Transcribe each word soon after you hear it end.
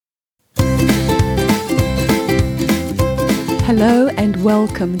Hello and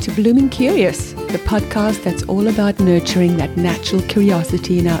welcome to Blooming Curious, the podcast that's all about nurturing that natural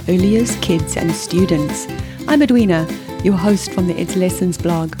curiosity in our early years kids and students. I'm Edwina, your host from the It's Lessons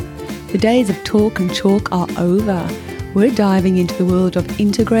blog. The days of talk and chalk are over. We're diving into the world of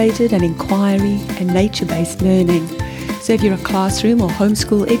integrated and inquiry and nature-based learning. So if you're a classroom or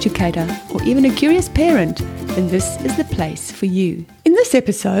homeschool educator or even a curious parent, then this is the place for you. In this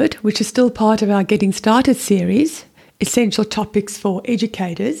episode, which is still part of our Getting Started series, Essential Topics for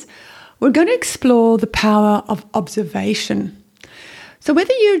Educators, we're going to explore the power of observation. So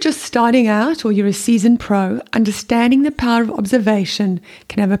whether you're just starting out or you're a seasoned pro, understanding the power of observation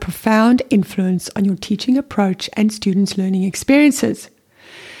can have a profound influence on your teaching approach and students' learning experiences.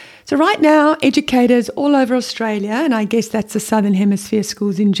 So right now, educators all over Australia, and I guess that's the Southern Hemisphere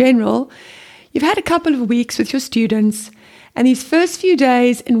schools in general, you've had a couple of weeks with your students, and these first few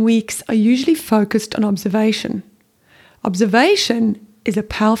days and weeks are usually focused on observation. Observation is a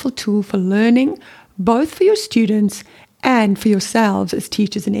powerful tool for learning, both for your students and for yourselves as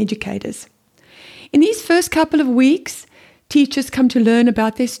teachers and educators. In these first couple of weeks, teachers come to learn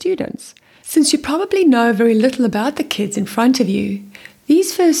about their students. Since you probably know very little about the kids in front of you,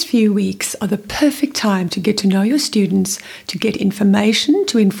 these first few weeks are the perfect time to get to know your students, to get information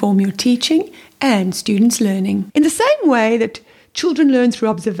to inform your teaching and students' learning. In the same way that children learn through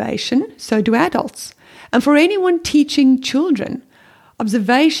observation, so do adults. And for anyone teaching children,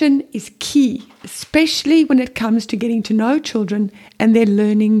 observation is key, especially when it comes to getting to know children and their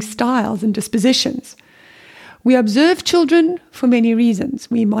learning styles and dispositions. We observe children for many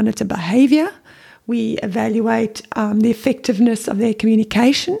reasons. We monitor behavior. We evaluate the effectiveness of their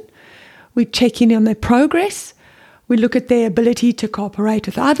communication. We check in on their progress. We look at their ability to cooperate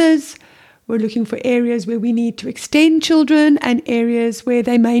with others. We're looking for areas where we need to extend children and areas where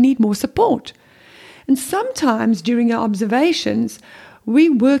they may need more support. And sometimes during our observations,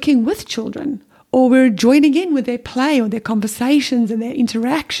 we're working with children or we're joining in with their play or their conversations and their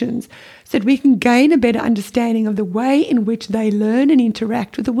interactions so that we can gain a better understanding of the way in which they learn and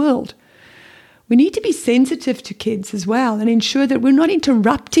interact with the world. We need to be sensitive to kids as well and ensure that we're not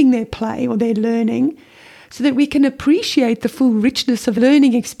interrupting their play or their learning so that we can appreciate the full richness of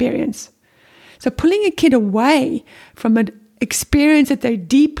learning experience. So pulling a kid away from an experience that they're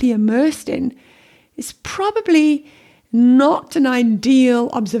deeply immersed in is probably not an ideal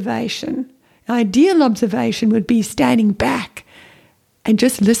observation. An ideal observation would be standing back and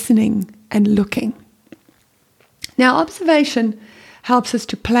just listening and looking. Now, observation helps us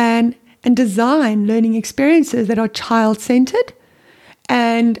to plan and design learning experiences that are child-centered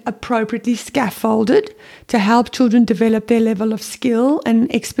and appropriately scaffolded to help children develop their level of skill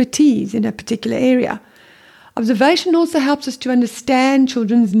and expertise in a particular area. Observation also helps us to understand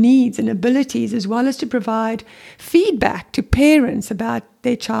children's needs and abilities as well as to provide feedback to parents about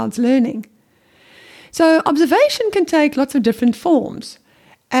their child's learning. So observation can take lots of different forms.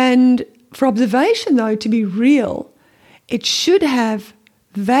 And for observation, though, to be real, it should have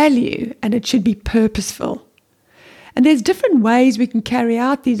value and it should be purposeful. And there's different ways we can carry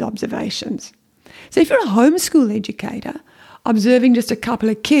out these observations. So if you're a homeschool educator, observing just a couple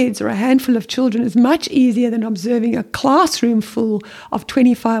of kids or a handful of children is much easier than observing a classroom full of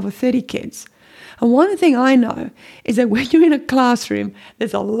 25 or 30 kids. And one thing I know is that when you're in a classroom,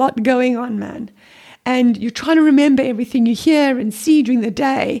 there's a lot going on, man. And you're trying to remember everything you hear and see during the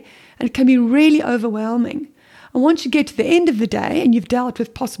day, and it can be really overwhelming. And once you get to the end of the day and you've dealt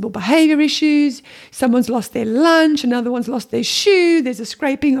with possible behavior issues, someone's lost their lunch, another one's lost their shoe, there's a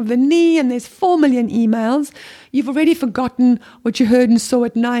scraping of the knee, and there's 4 million emails, you've already forgotten what you heard and saw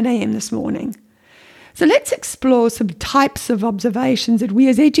at 9 a.m. this morning. So let's explore some types of observations that we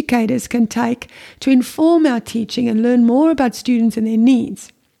as educators can take to inform our teaching and learn more about students and their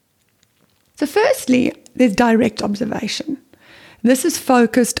needs. So firstly, there's direct observation. This is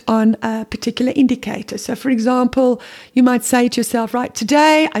focused on a particular indicator. So, for example, you might say to yourself, right,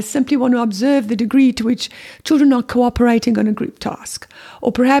 today I simply want to observe the degree to which children are cooperating on a group task.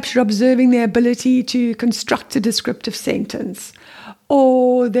 Or perhaps you're observing their ability to construct a descriptive sentence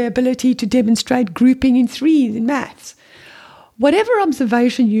or their ability to demonstrate grouping in threes in maths. Whatever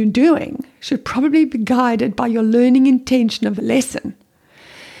observation you're doing should probably be guided by your learning intention of the lesson.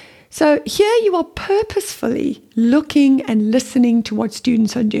 So here you are purposefully looking and listening to what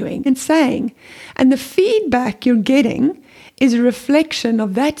students are doing and saying, and the feedback you're getting is a reflection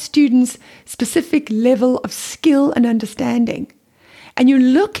of that student's specific level of skill and understanding. And you're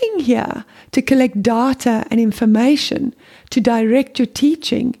looking here to collect data and information to direct your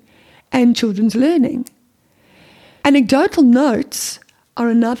teaching and children's learning. Anecdotal notes are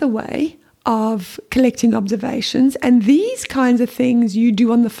another way of collecting observations, and these kinds of things you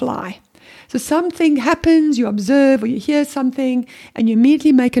do on the fly. So something happens, you observe or you hear something, and you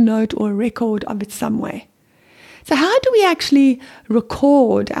immediately make a note or a record of it somewhere. So how do we actually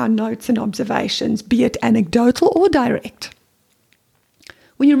record our notes and observations, be it anecdotal or direct?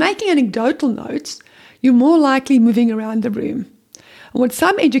 When you're making anecdotal notes, you're more likely moving around the room. And what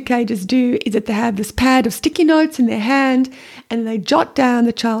some educators do is that they have this pad of sticky notes in their hand and they jot down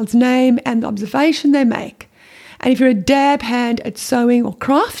the child's name and the observation they make. And if you're a dab hand at sewing or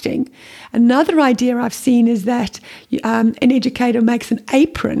crafting, another idea I've seen is that an educator makes an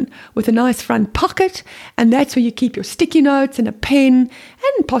apron with a nice front pocket, and that's where you keep your sticky notes and a pen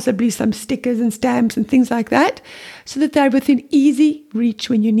and possibly some stickers and stamps and things like that, so that they're within easy reach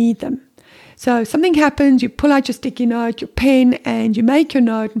when you need them. So something happens, you pull out your sticky note, your pen, and you make your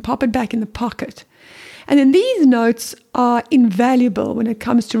note and pop it back in the pocket. And then these notes are invaluable when it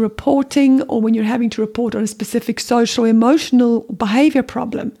comes to reporting or when you're having to report on a specific social, emotional, behavior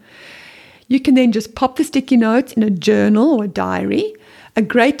problem. You can then just pop the sticky notes in a journal or a diary. A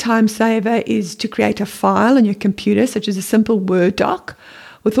great time saver is to create a file on your computer, such as a simple Word doc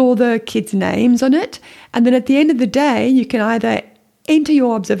with all the kids' names on it. And then at the end of the day, you can either enter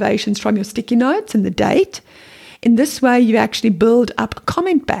your observations from your sticky notes and the date. In this way, you actually build up a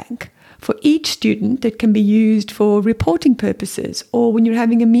comment bank for each student that can be used for reporting purposes or when you're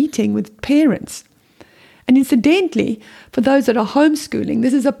having a meeting with parents. And incidentally, for those that are homeschooling,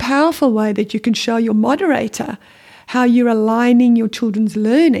 this is a powerful way that you can show your moderator how you're aligning your children's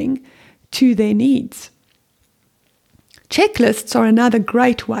learning to their needs. Checklists are another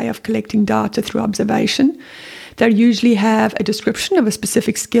great way of collecting data through observation. They usually have a description of a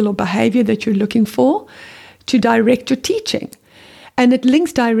specific skill or behavior that you're looking for to direct your teaching. And it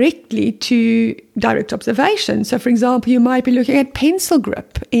links directly to direct observation. So, for example, you might be looking at pencil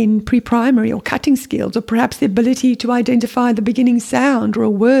grip in pre-primary or cutting skills, or perhaps the ability to identify the beginning sound or a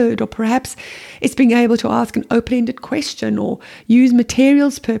word, or perhaps it's being able to ask an open-ended question or use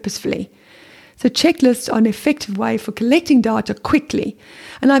materials purposefully. So checklists are an effective way for collecting data quickly.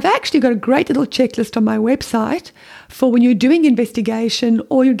 And I've actually got a great little checklist on my website for when you're doing investigation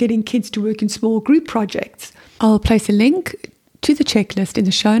or you're getting kids to work in small group projects. I'll place a link to the checklist in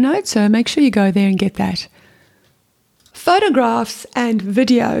the show notes, so make sure you go there and get that. Photographs and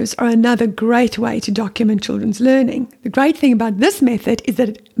videos are another great way to document children's learning. The great thing about this method is that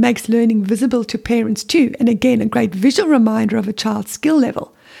it makes learning visible to parents too, and again, a great visual reminder of a child's skill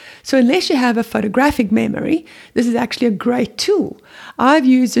level. So unless you have a photographic memory, this is actually a great tool. I've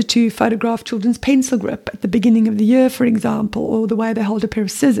used it to photograph children's pencil grip at the beginning of the year, for example, or the way they hold a pair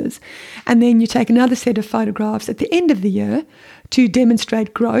of scissors. And then you take another set of photographs at the end of the year to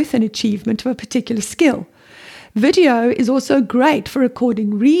demonstrate growth and achievement of a particular skill. Video is also great for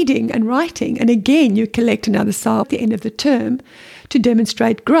recording reading and writing. And again, you collect another sample at the end of the term to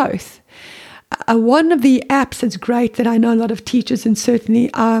demonstrate growth. One of the apps that's great that I know a lot of teachers and certainly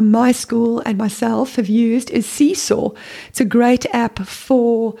my school and myself have used is Seesaw. It's a great app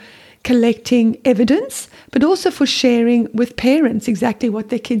for collecting evidence, but also for sharing with parents exactly what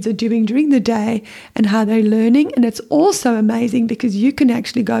their kids are doing during the day and how they're learning. And it's also amazing because you can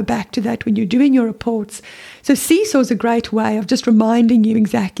actually go back to that when you're doing your reports. So Seesaw is a great way of just reminding you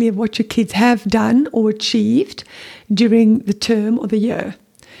exactly of what your kids have done or achieved during the term or the year.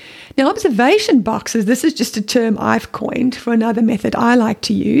 Now, observation boxes, this is just a term I've coined for another method I like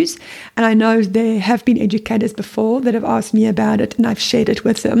to use. And I know there have been educators before that have asked me about it and I've shared it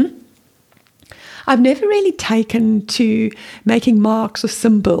with them. I've never really taken to making marks or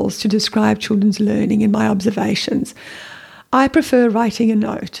symbols to describe children's learning in my observations. I prefer writing a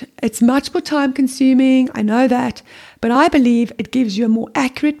note. It's much more time consuming, I know that, but I believe it gives you a more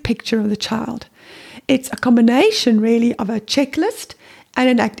accurate picture of the child. It's a combination really of a checklist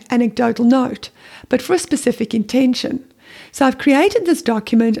and an anecdotal note, but for a specific intention. So I've created this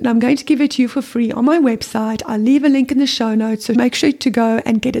document and I'm going to give it to you for free on my website. I'll leave a link in the show notes, so make sure to go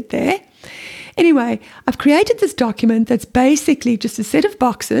and get it there. Anyway, I've created this document that's basically just a set of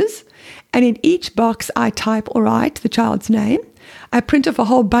boxes, and in each box I type or write the child's name. I print off a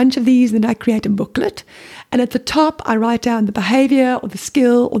whole bunch of these and I create a booklet. And at the top, I write down the behavior or the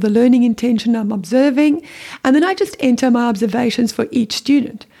skill or the learning intention I'm observing. And then I just enter my observations for each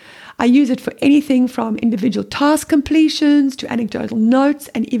student. I use it for anything from individual task completions to anecdotal notes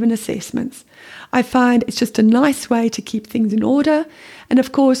and even assessments. I find it's just a nice way to keep things in order. And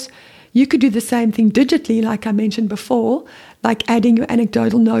of course, you could do the same thing digitally, like I mentioned before, like adding your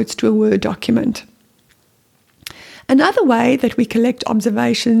anecdotal notes to a Word document. Another way that we collect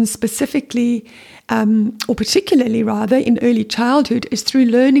observations specifically, or particularly rather, in early childhood is through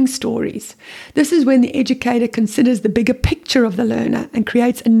learning stories. This is when the educator considers the bigger picture of the learner and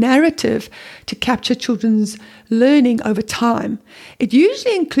creates a narrative to capture children's learning over time. It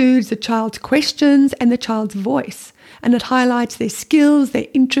usually includes the child's questions and the child's voice, and it highlights their skills, their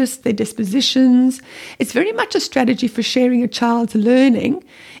interests, their dispositions. It's very much a strategy for sharing a child's learning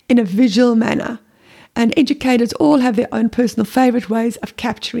in a visual manner. And educators all have their own personal favorite ways of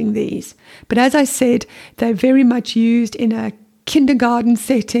capturing these. But as I said, they're very much used in a kindergarten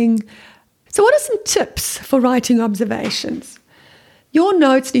setting. So what are some tips for writing observations? Your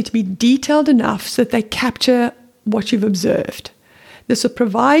notes need to be detailed enough so that they capture what you've observed. This will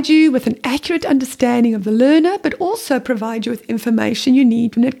provide you with an accurate understanding of the learner, but also provide you with information you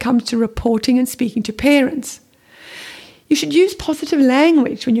need when it comes to reporting and speaking to parents. You should use positive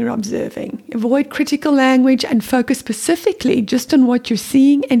language when you're observing. Avoid critical language and focus specifically just on what you're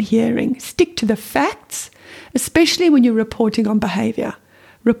seeing and hearing. Stick to the facts, especially when you're reporting on behavior.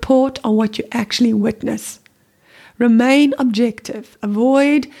 Report on what you actually witness. Remain objective.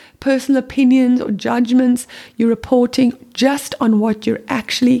 Avoid personal opinions or judgments. You're reporting just on what you're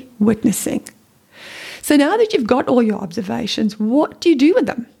actually witnessing. So now that you've got all your observations, what do you do with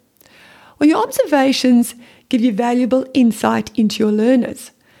them? Well, your observations give you valuable insight into your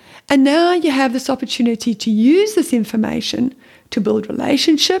learners. And now you have this opportunity to use this information to build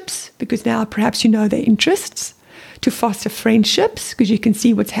relationships, because now perhaps you know their interests, to foster friendships, because you can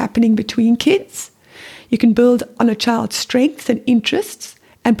see what's happening between kids. You can build on a child's strengths and interests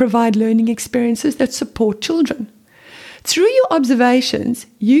and provide learning experiences that support children. Through your observations,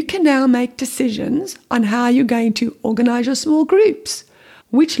 you can now make decisions on how you're going to organize your small groups,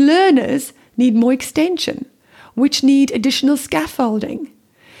 which learners need more extension, which need additional scaffolding.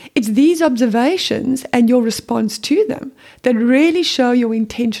 It's these observations and your response to them that really show your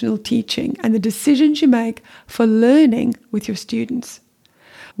intentional teaching and the decisions you make for learning with your students.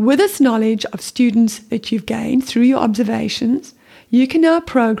 With this knowledge of students that you've gained through your observations, you can now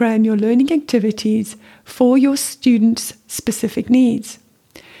program your learning activities for your students' specific needs.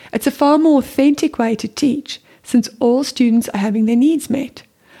 It's a far more authentic way to teach, since all students are having their needs met.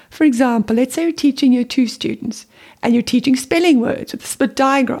 For example, let's say you're teaching your 2 students and you're teaching spelling words with a split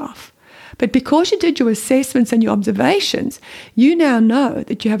digraph. But because you did your assessments and your observations, you now know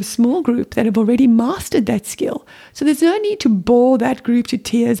that you have a small group that have already mastered that skill. So there's no need to bore that group to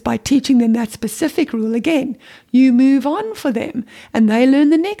tears by teaching them that specific rule again. You move on for them and they learn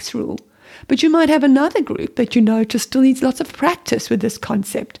the next rule. But you might have another group that you know just still needs lots of practice with this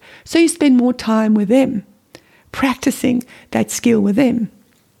concept. So you spend more time with them, practicing that skill with them.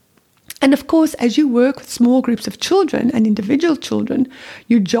 And of course, as you work with small groups of children and individual children,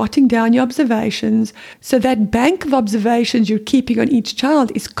 you're jotting down your observations, so that bank of observations you're keeping on each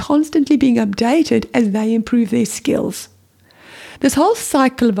child is constantly being updated as they improve their skills. This whole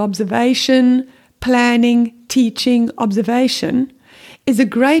cycle of observation, planning, teaching, observation is a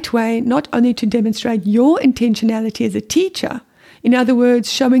great way not only to demonstrate your intentionality as a teacher, in other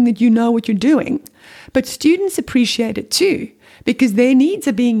words, showing that you know what you're doing, but students appreciate it too, because their needs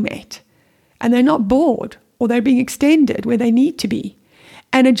are being met. And they're not bored, or they're being extended where they need to be.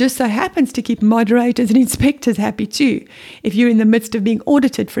 And it just so happens to keep moderators and inspectors happy too, if you're in the midst of being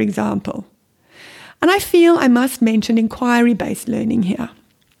audited, for example. And I feel I must mention inquiry-based learning here.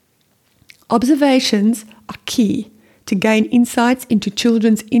 Observations are key to gain insights into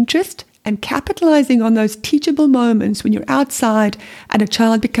children's interest and capitalizing on those teachable moments when you're outside and a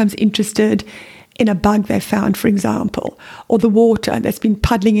child becomes interested in a bug they found, for example, or the water that's been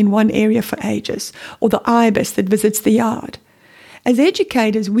puddling in one area for ages, or the ibis that visits the yard. As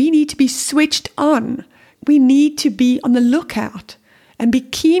educators, we need to be switched on. We need to be on the lookout and be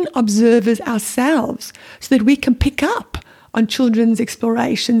keen observers ourselves so that we can pick up on children's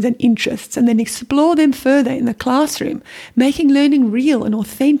explorations and interests and then explore them further in the classroom, making learning real and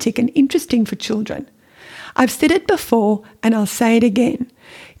authentic and interesting for children. I've said it before and I'll say it again.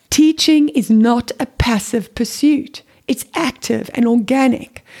 Teaching is not a passive pursuit. It's active and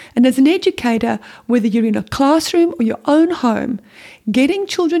organic. And as an educator, whether you're in a classroom or your own home, getting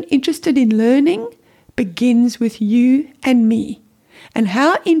children interested in learning begins with you and me, and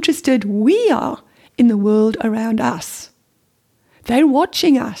how interested we are in the world around us. They're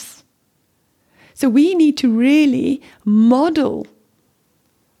watching us. So we need to really model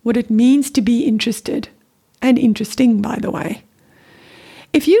what it means to be interested, and interesting, by the way.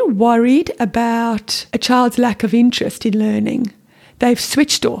 If you're worried about a child's lack of interest in learning, they've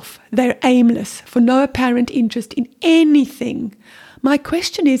switched off, they're aimless, for no apparent interest in anything, My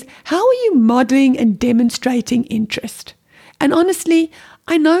question is, how are you modeling and demonstrating interest? And honestly,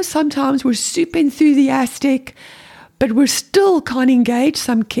 I know sometimes we're super enthusiastic, but we still can't engage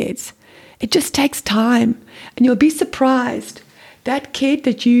some kids. It just takes time, and you'll be surprised. That kid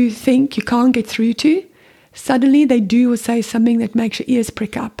that you think you can't get through to, suddenly they do or say something that makes your ears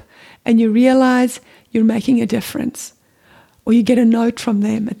prick up, and you realize you're making a difference. Or you get a note from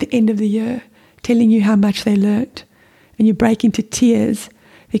them at the end of the year telling you how much they learned, and you break into tears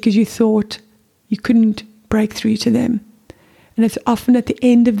because you thought you couldn't break through to them. And it's often at the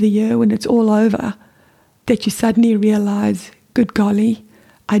end of the year when it's all over that you suddenly realize, good golly,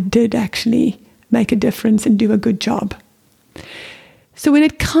 I did actually make a difference and do a good job. So when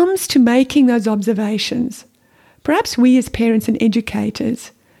it comes to making those observations, perhaps we as parents and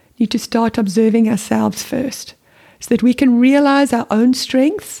educators need to start observing ourselves first so that we can realize our own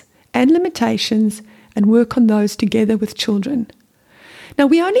strengths and limitations and work on those together with children. Now,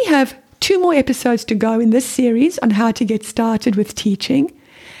 we only have 2 more episodes to go in this series on how to get started with teaching,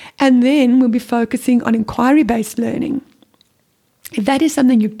 and then we'll be focusing on inquiry-based learning. If that is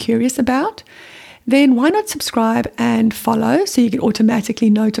something you're curious about, then why not subscribe and follow so you get automatically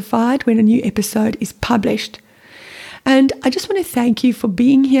notified when a new episode is published. And I just want to thank you for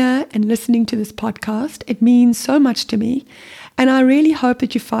being here and listening to this podcast. It means so much to me, and I really hope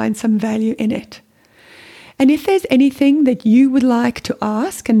that you find some value in it. And if there's anything that you would like to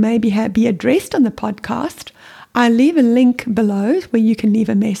ask and maybe be addressed on the podcast, I'll leave a link below where you can leave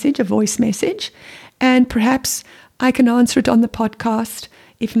a message, a voice message, and perhaps I can answer it on the podcast,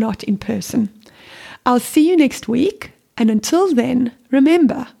 if not in person. I'll see you next week, and until then,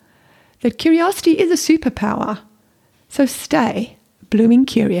 remember that curiosity is a superpower. So stay blooming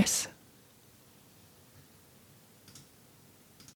curious.